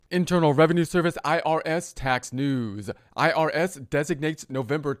Internal Revenue Service IRS tax news. IRS designates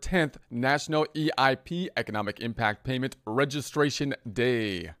November 10th National EIP Economic Impact Payment Registration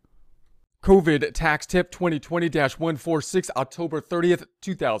Day. COVID Tax Tip 2020-146, October 30th,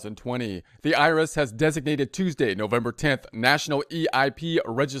 2020. The IRS has designated Tuesday, November 10th, National EIP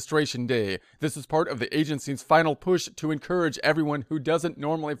Registration Day. This is part of the agency's final push to encourage everyone who doesn't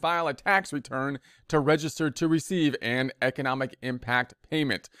normally file a tax return to register to receive an economic impact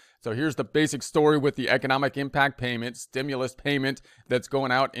payment. So here's the basic story with the economic impact payment, stimulus payment that's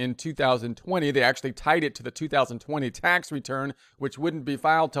going out in 2020. They actually tied it to the 2020 tax return, which wouldn't be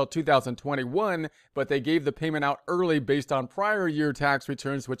filed till 2021, but they gave the payment out early based on prior year tax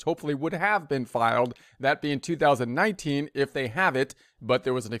returns, which hopefully would have been filed, that being 2019 if they have it, but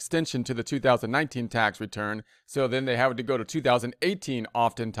there was an extension to the 2019 tax return, so then they have to go to 2018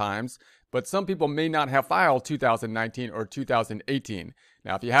 oftentimes. But some people may not have filed 2019 or 2018.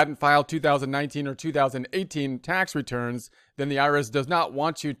 Now, if you hadn't filed 2019 or 2018 tax returns, then the IRS does not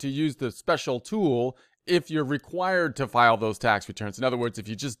want you to use the special tool if you're required to file those tax returns. In other words, if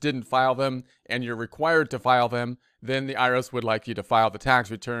you just didn't file them and you're required to file them, then the IRS would like you to file the tax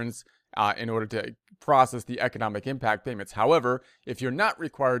returns in order to process the economic impact payments. However, if you're not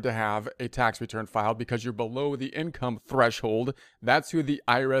required to have a tax return filed because you're below the income threshold, that's who the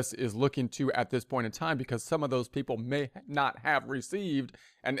IRS is looking to at this point in time, because some of those people may not have received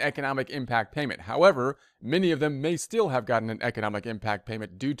an economic impact payment. However, many of them may still have gotten an economic impact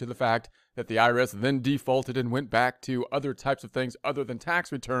payment due to the fact that the IRS then defaulted and went back to other types of things other than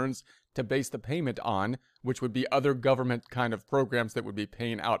tax returns to base the payment on, which would be other government kind of programs that would be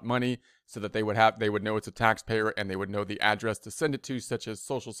paying out money so that they would know it's a taxpayer and they would know the address to send it to, such as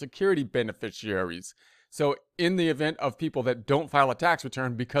Social Security beneficiaries. So in the event of people that don't file a tax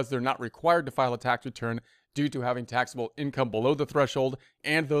return because they're not required to file a tax return due to having taxable income below the threshold,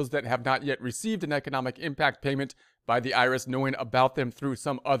 and those that have not yet received an economic impact payment by the IRS knowing about them through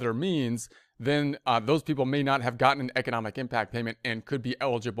some other means, then those people may not have gotten an economic impact payment and could be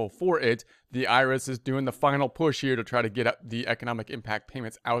eligible for it. The IRS is doing the final push here to try to get the economic impact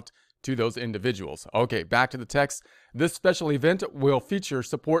payments out to those individuals. Okay, back to the text. This special event will feature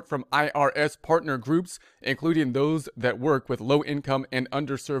support from IRS partner groups, including those that work with low-income and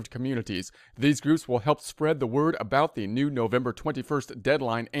underserved communities. These groups will help spread the word about the new November 21st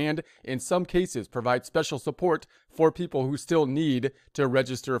deadline and, in some cases, provide special support for people who still need to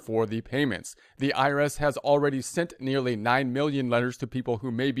register for the payments. The IRS has already sent nearly 9 million letters to people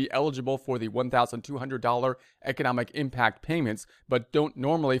who may be eligible for the $1,200 economic impact payments, but don't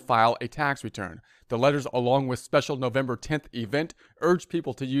normally file a tax return. The letters, along with special November 10th event, urge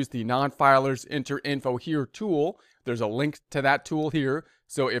people to use the non-filers enter info here tool. There's a link to that tool here.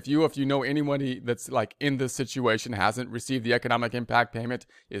 So if you know anybody that's like in this situation, hasn't received the economic impact payment,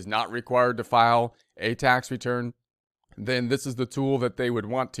 is not required to file a tax return, then this is the tool that they would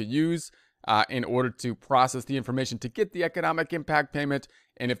want to use in order to process the information to get the economic impact payment.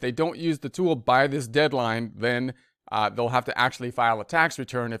 And if they don't use the tool by this deadline, then they'll have to actually file a tax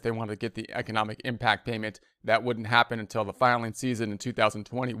return if they want to get the economic impact payment. That wouldn't happen until the filing season in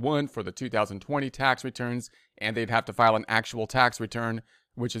 2021 for the 2020 tax returns, and they'd have to file an actual tax return,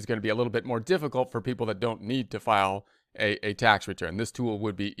 which is going to be a little bit more difficult for people that don't need to file a tax return. This tool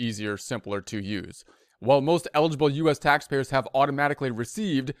would be easier, simpler to use. While most eligible U.S. taxpayers have automatically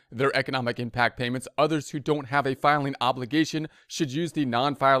received their economic impact payments, others who don't have a filing obligation should use the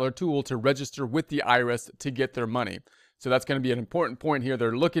non-filer tool to register with the IRS to get their money. So that's going to be an important point here.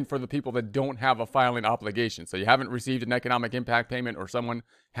 They're looking for the people that don't have a filing obligation. So you haven't received an economic impact payment, or someone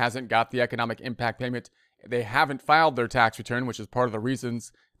hasn't got the economic impact payment. They haven't filed their tax return, which is part of the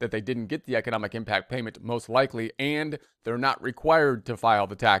reasons that they didn't get the economic impact payment, most likely, and they're not required to file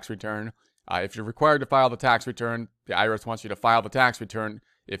the tax return. If you're required to file the tax return, the IRS wants you to file the tax return.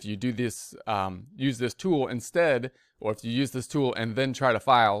 If you do this, use this tool instead, or if you use this tool and then try to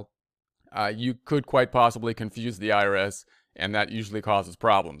file, you could quite possibly confuse the IRS, and that usually causes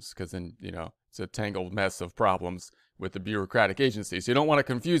problems, because then, it's a tangled mess of problems with the bureaucratic agency. So you don't want to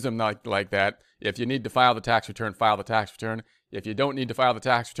confuse them like that. If you need to file the tax return, file the tax return. If you don't need to file the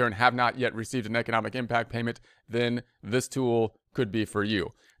tax return, have not yet received an economic impact payment, then this tool could be for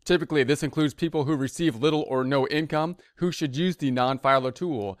you. Typically, this includes people who receive little or no income who should use the non-filer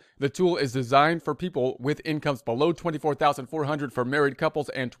tool. The tool is designed for people with incomes below $24,400 for married couples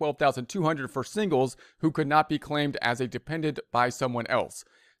and $12,200 for singles who could not be claimed as a dependent by someone else.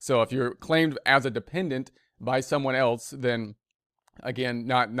 So if you're claimed as a dependent by someone else, then again,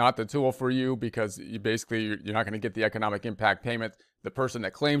 not the tool for you, because you're not going to get the economic impact payment. The person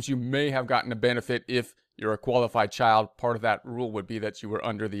that claims you may have gotten a benefit if you're a qualified child, part of that rule would be that you were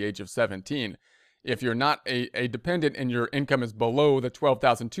under the age of 17. If you're not a dependent and your income is below the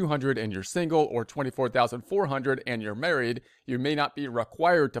 $12,200 and you're single, or $24,400 and you're married, you may not be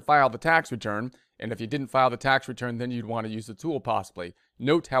required to file the tax return. And if you didn't file the tax return, then you'd want to use the tool possibly.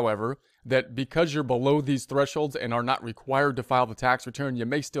 Note, however, that because you're below these thresholds and are not required to file the tax return, you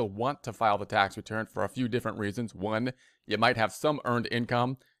may still want to file the tax return for a few different reasons. One, you might have some earned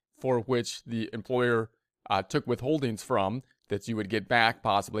income for which the employer took withholdings from, that you would get back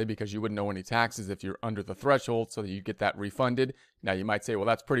possibly because you wouldn't owe any taxes if you're under the threshold, so that you get that refunded. Now you might say, well,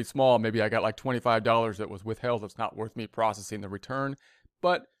 that's pretty small. Maybe I got like $25 that was withheld. It's not worth me processing the return.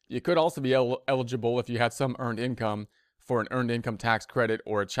 But you could also be eligible if you had some earned income for an earned income tax credit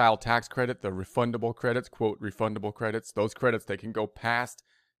or a child tax credit, the refundable credits, quote, refundable credits. Those credits, they can go past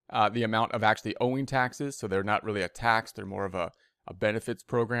the amount of actually owing taxes. So they're not really a tax. They're more of a benefits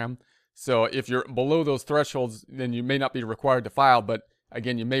program. So if you're below those thresholds, then you may not be required to file, but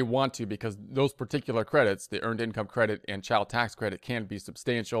again, you may want to, because those particular credits, the earned income credit and child tax credit, can be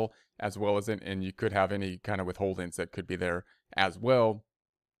substantial, as well as, and you could have any kind of withholdings that could be there as well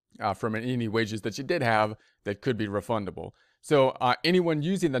from any wages that you did have that could be refundable. So anyone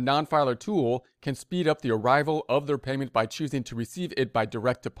using the non-filer tool can speed up the arrival of their payment by choosing to receive it by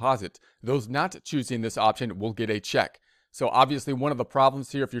direct deposit. Those not choosing this option will get a check. So obviously one of the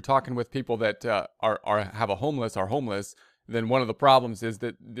problems here, if you're talking with people that are homeless, then one of the problems is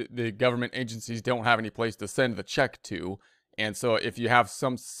that the government agencies don't have any place to send the check to. And so if you have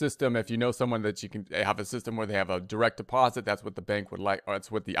some system, if you know someone that you can have a system where they have a direct deposit, that's what the bank would like, or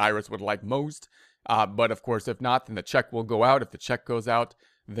that's what the IRS would like most. But of course, if not, then the check will go out. If the check goes out,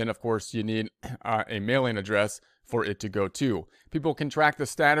 then of course you need a mailing address for it to go to. People can track the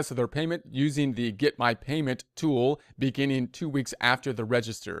status of their payment using the Get My Payment tool beginning 2 weeks after the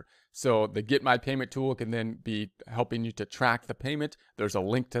register. So the Get My Payment tool can then be helping you to track the payment. There's a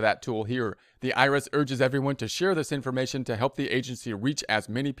link to that tool here. The IRS urges everyone to share this information to help the agency reach as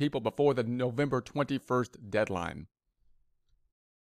many people before the November 21st deadline.